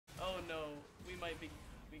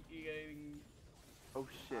might be getting... Oh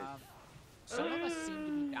shit. Some of us seem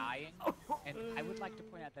to be dying, and I would like to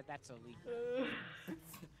point out that that's illegal.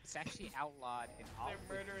 It's actually outlawed in all They're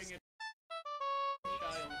murdering a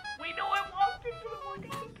child. Wait, no, I walked into the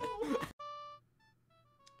workout.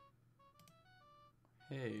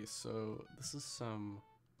 Hey, so this is some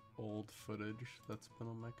old footage that's been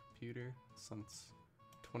on my computer since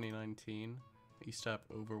 2019. I used to have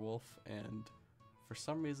Overwolf, and for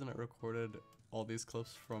some reason it recorded all these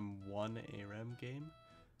clips from one ARAM game.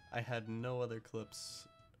 I had no other clips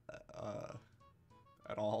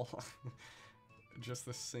at all, just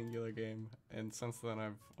this singular game, and since then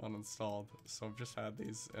I've uninstalled, so I've just had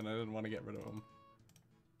these, and I didn't want to get rid of them.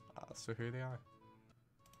 So here they are.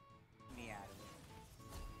 me out of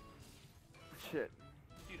Shit.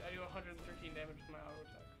 Dude, I do 113 damage to my auto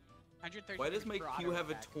attack. it. Why does my Q have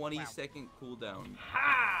a 20 Wow. second cooldown?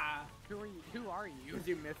 Ha! Who are you? Who are you? Because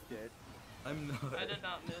you missed it. I'm not. I did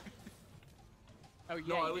not miss. Oh yeah,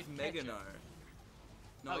 No, I you was didn't catch it. Meganar.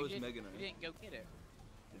 No, Oh, I you was didn't- Meganar. You didn't go get it.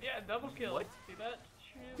 Yeah, double kill. What? See that?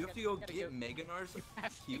 You have to go gotta get go- Meganar's You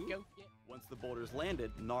have to Q? go get. Once the boulder's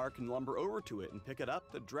landed, Nar can lumber over to it and pick it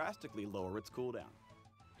up to drastically lower its cooldown.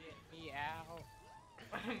 Get me out.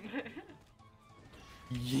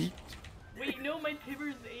 Yeet. Wait, no, my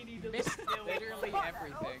Tibbers 80 doesn't Missed scale with literally my...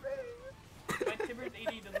 everything. My Tibbers 80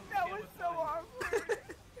 doesn't That scale was with so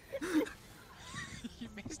awkward. You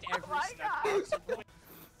missed every my step God. possible.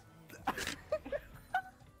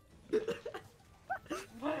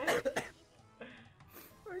 What?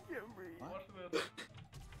 I can't breathe. Watch this.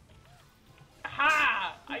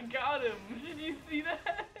 Ha! I got him! Did you see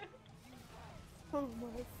that? Oh my.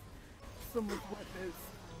 So much wetness.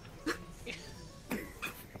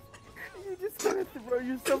 You just gotta throw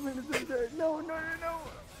yourself into the dirt. No, no, no,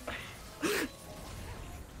 no.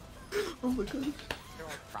 Oh my god. They're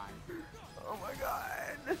all crying. Oh my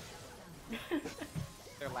god.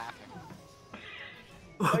 They're laughing.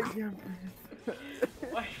 I can't breathe.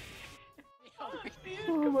 Why?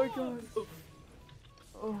 Oh my god.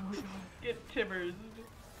 Oh my god. Get Tibbers.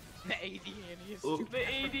 The AD is Oh. too The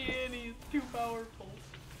AD is too powerful.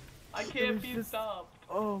 I can't was be just- stopped.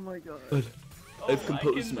 Oh my god. Oh, I've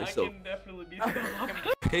composed I myself. can definitely be stopped.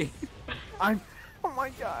 Hey. I'm. Oh my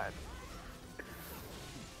god.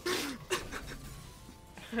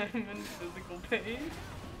 I'm in physical pain.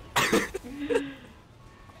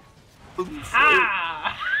 I'm sorry.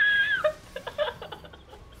 Ah!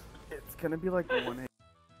 It's gonna be like 1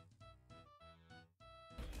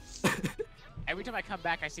 Every time I come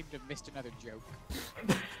back, I seem to have missed another joke.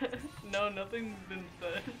 No, nothing's been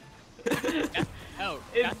said. No,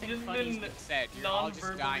 It's nothing just funny's been been said. You're all just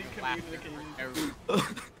non-verbally dying of laughter for communicated. no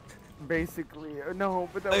reason. Basically. No,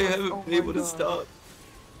 but that I was. haven't Oh been my able to god. stop.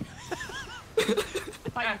 I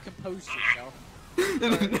thought you composed yourself.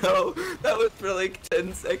 No, that was for like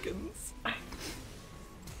 10 seconds.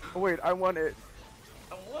 Oh, wait, I want it.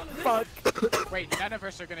 I wanted it. Fuck. Wait, none of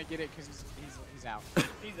us are gonna get it because he's out.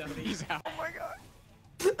 He's out. He's out. Oh my god.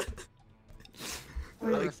 I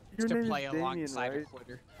Wait, refuse your to name play is Damien, alongside right? a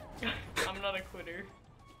quitter. I'm not a quitter.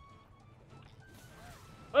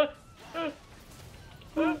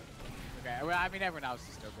 Okay, well, I mean everyone else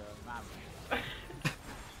is still good.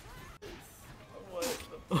 What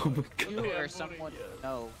the Oh my god. You Okay, or I'm someone voting yes. you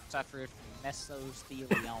know suffered from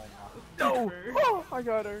mesothelioma. No! Oh, I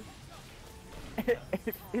got her.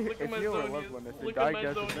 If Look at my you or a Zonius. loved one has been Look at my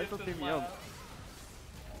diagnosed with Zonius' mesothelioma, laugh.